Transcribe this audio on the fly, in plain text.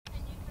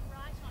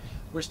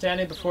We're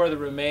standing before the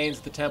remains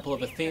of the Temple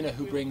of Athena,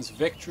 who brings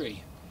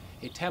victory.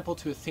 A temple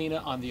to Athena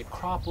on the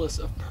Acropolis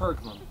of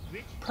Pergamum.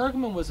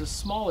 Pergamum was a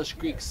smallish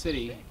Greek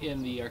city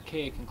in the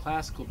Archaic and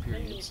Classical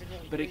periods,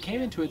 but it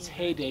came into its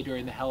heyday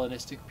during the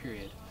Hellenistic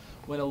period,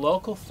 when a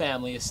local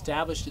family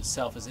established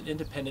itself as an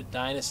independent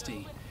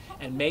dynasty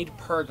and made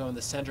Pergamum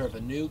the center of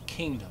a new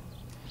kingdom.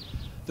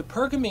 The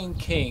Pergamene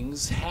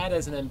kings had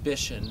as an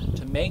ambition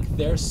to make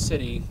their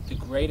city the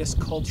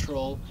greatest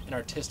cultural and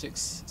artistic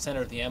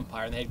center of the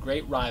empire, and they had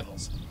great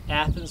rivals,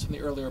 Athens from the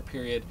earlier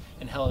period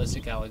and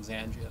Hellenistic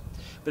Alexandria.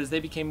 But as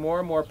they became more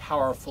and more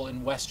powerful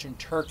in Western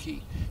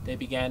Turkey, they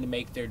began to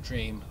make their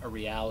dream a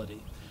reality.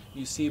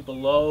 You see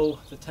below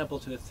the Temple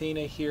to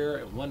Athena here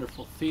a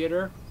wonderful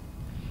theater.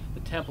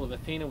 The Temple of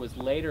Athena was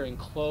later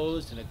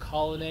enclosed in a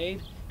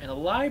colonnade, and a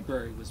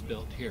library was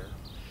built here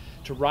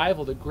to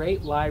rival the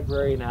great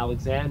library in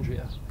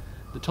Alexandria.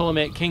 The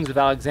Ptolemaic kings of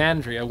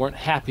Alexandria weren't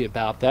happy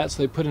about that,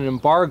 so they put an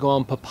embargo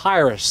on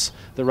papyrus,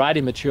 the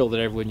writing material that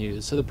everyone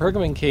used. So the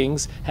Pergamene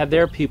kings had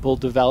their people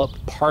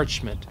develop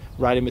parchment,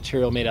 writing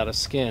material made out of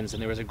skins,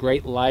 and there was a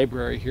great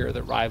library here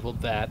that rivaled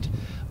that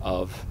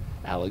of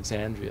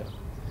Alexandria.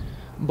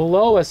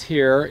 Below us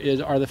here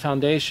are the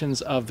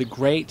foundations of the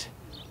great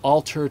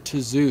altar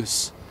to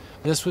Zeus.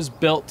 This was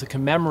built to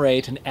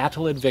commemorate an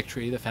Attalid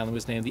victory, the family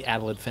was named the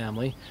Attalid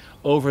family,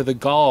 over the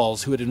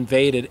Gauls who had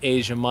invaded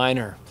Asia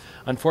Minor.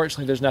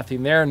 Unfortunately, there's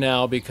nothing there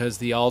now because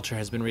the altar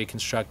has been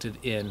reconstructed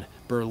in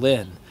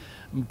Berlin.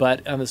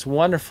 But on this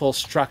wonderful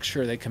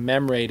structure, they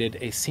commemorated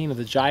a scene of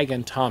the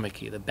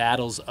Gigantomachy, the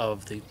battles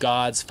of the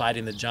gods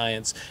fighting the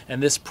giants,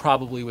 and this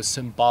probably was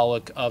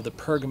symbolic of the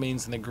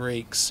Pergamenes and the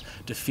Greeks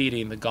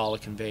defeating the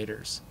Gallic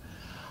invaders.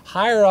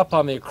 Higher up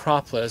on the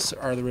Acropolis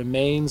are the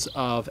remains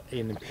of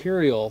a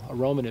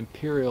Roman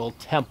imperial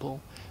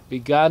temple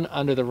begun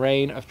under the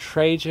reign of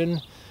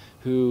Trajan,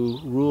 who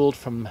ruled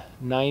from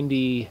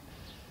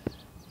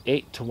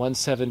 98 to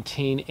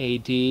 117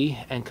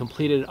 AD and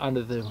completed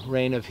under the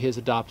reign of his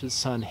adopted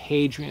son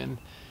Hadrian.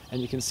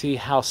 And you can see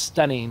how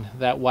stunning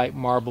that white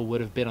marble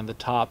would have been on the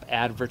top,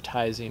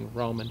 advertising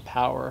Roman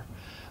power.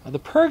 The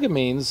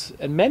Pergamenes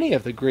and many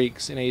of the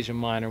Greeks in Asia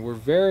Minor were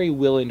very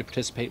willing to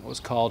participate in what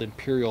was called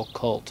imperial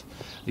cult,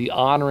 the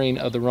honoring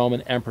of the Roman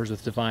emperors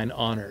with divine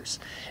honors.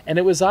 And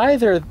it was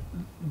either,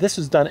 this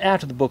was done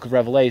after the book of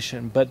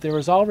Revelation, but there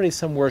was already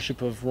some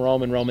worship of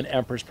Roman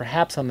emperors,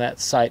 perhaps on that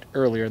site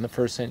earlier in the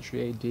 1st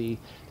century AD.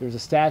 There was a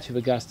statue of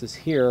Augustus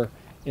here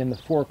in the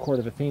forecourt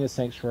of Athena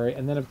sanctuary,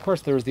 and then of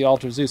course there was the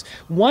altar of Zeus.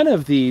 One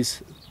of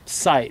these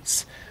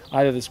sites,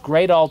 either this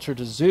great altar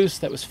to Zeus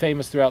that was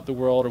famous throughout the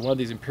world or one of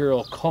these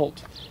imperial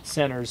cult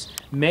centers,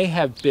 may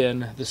have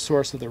been the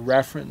source of the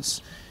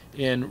reference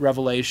in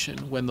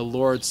Revelation when the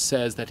Lord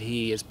says that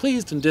he is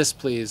pleased and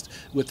displeased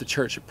with the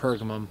church at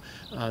Pergamum.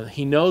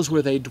 He knows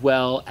where they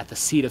dwell, at the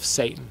seat of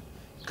Satan.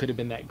 It could have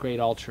been that great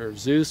altar of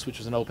Zeus, which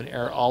was an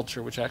open-air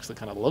altar, which actually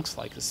kind of looks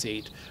like a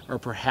seat, or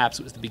perhaps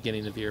it was the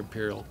beginning of the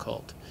imperial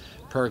cult.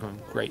 Pergamum,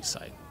 great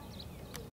site.